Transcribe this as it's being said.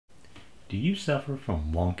Do you suffer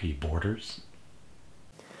from wonky borders?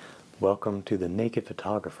 Welcome to the Naked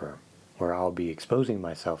Photographer, where I'll be exposing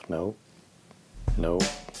myself. No, I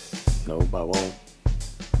won't.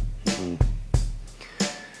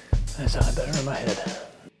 That sounded better in my head.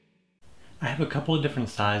 I have a couple of different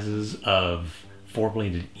sizes of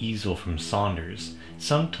four-bladed easel from Saunders.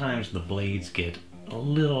 Sometimes the blades get a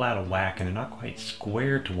little out of whack and they're not quite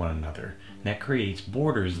square to one another. And that creates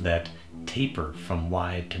borders that taper from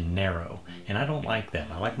wide to narrow. And I don't like that.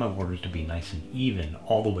 I like my borders to be nice and even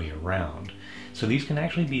all the way around. So these can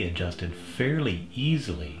actually be adjusted fairly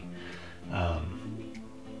easily. Now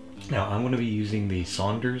I'm going to be using the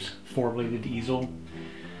Saunders four-bladed easel.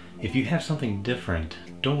 If you have something different,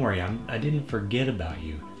 don't worry, I didn't forget about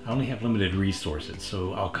you. I only have limited resources,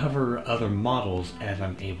 so I'll cover other models as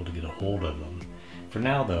I'm able to get a hold of them. For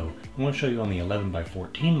now though, I want to show you on the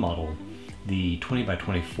 11x14 model, the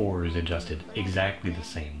 20x24 is adjusted exactly the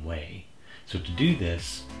same way. So to do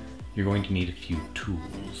this, you're going to need a few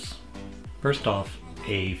tools. First off,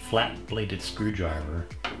 a flat-bladed screwdriver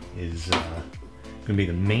is going to be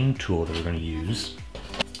the main tool that we're going to use,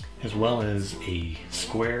 as well as a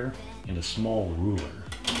square and a small ruler.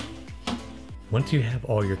 Once you have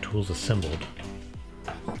all your tools assembled,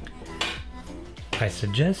 I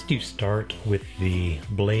suggest you start with the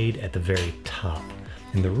blade at the very top.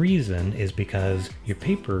 And the reason is because your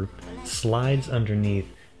paper slides underneath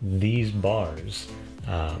these bars,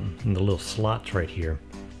 in the little slots right here.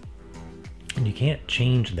 And you can't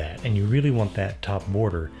change that, and you really want that top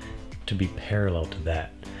border to be parallel to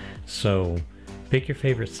that. So pick your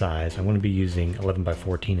favorite size. I'm going to be using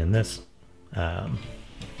 11x14 in this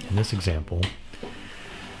example.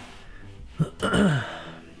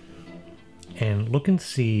 And look and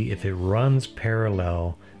see if it runs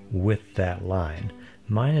parallel with that line.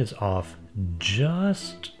 Mine is off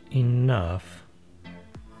just enough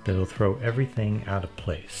that it'll throw everything out of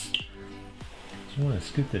place. So I'm going to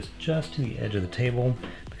scoot this just to the edge of the table,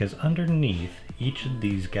 because underneath each of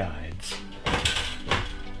these guides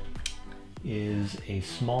is a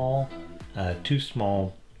small, two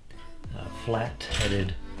small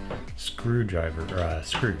flat-headed screwdriver, or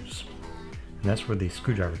screws. And that's where the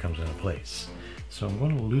screwdriver comes into place. So I'm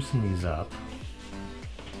going to loosen these up.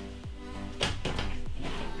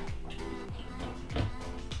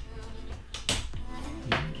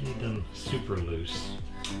 You don't need them super loose.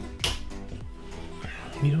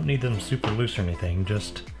 You don't need them super loose or anything,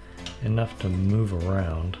 just enough to move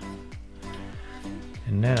around.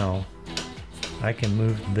 And now I can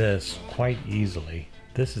move this quite easily.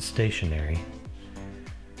 This is stationary.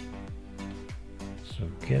 So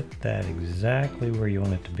get that exactly where you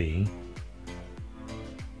want it to be.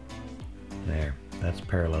 There, that's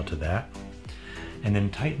parallel to that. And then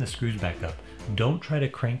tighten the screws back up. Don't try to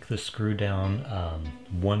crank the screw down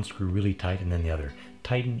one screw really tight and then the other.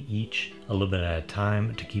 Tighten each a little bit at a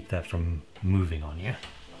time to keep that from moving on you.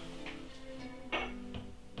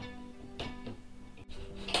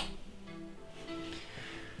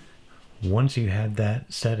 Once you have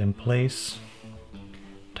that set in place,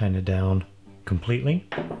 tighten it down completely.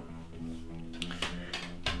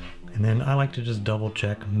 And then I like to just double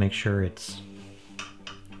check, make sure it's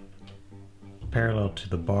parallel to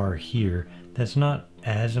the bar here. That's not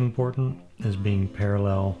as important as being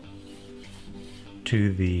parallel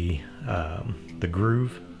to the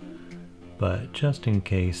groove, but just in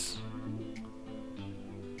case,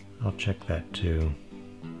 I'll check that too.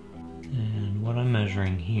 And what I'm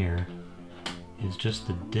measuring here is just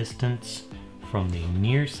the distance from the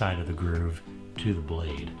near side of the groove to the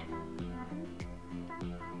blade.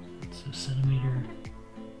 It's a centimeter.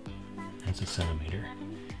 That's a centimeter.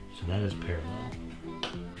 So that is parallel.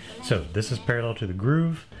 So this is parallel to the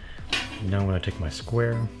groove. Now I'm going to take my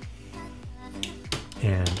square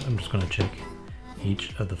and I'm just going to check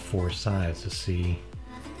each of the four sides to see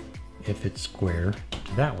if it's square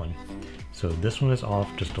to that one. So this one is off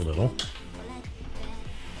just a little.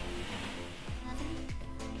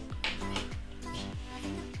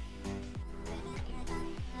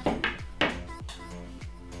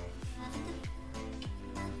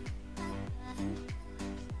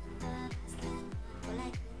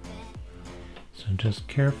 So just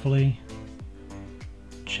carefully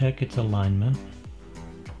check its alignment.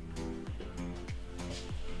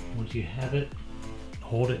 Once you have it,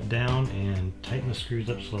 hold it down and tighten the screws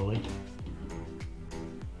up slowly.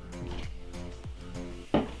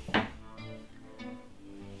 Alright,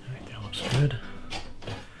 that looks good.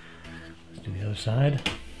 Let's do the other side.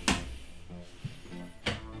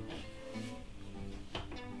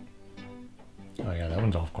 Oh yeah, that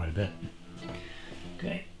one's off quite a bit.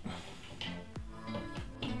 Okay.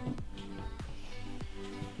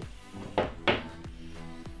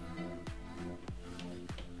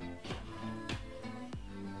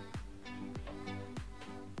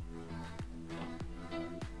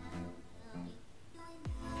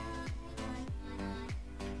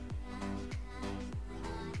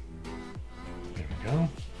 we go.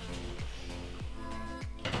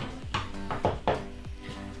 Double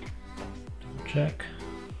check.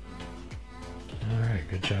 Alright,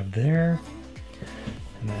 good job there.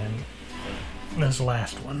 And then this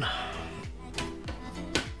last one.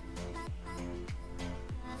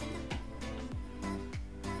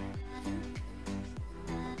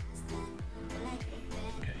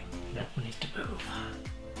 Okay, that one needs to move.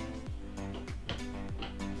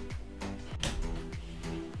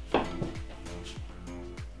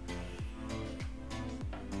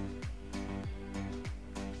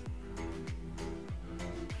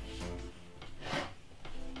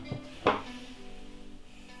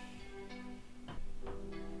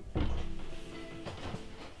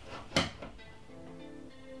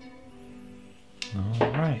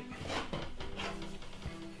 All right.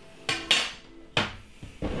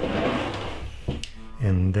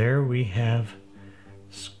 And there we have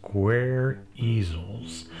square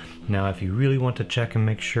easels. Now, if you really want to check and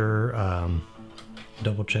make sure,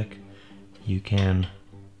 double check, you can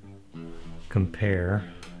compare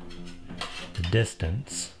the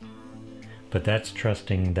distance, but that's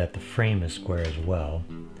trusting that the frame is square as well.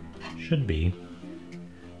 Should be,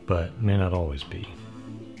 but may not always be.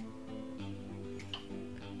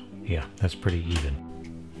 Yeah, that's pretty even.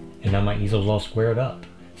 And now my easel's all squared up.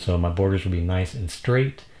 So my borders will be nice and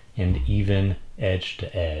straight and even edge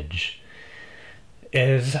to edge.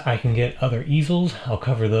 As I can get other easels, I'll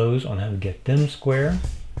cover those on how to get them square.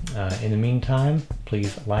 In the meantime,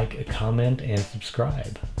 please like, comment, and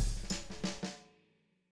subscribe.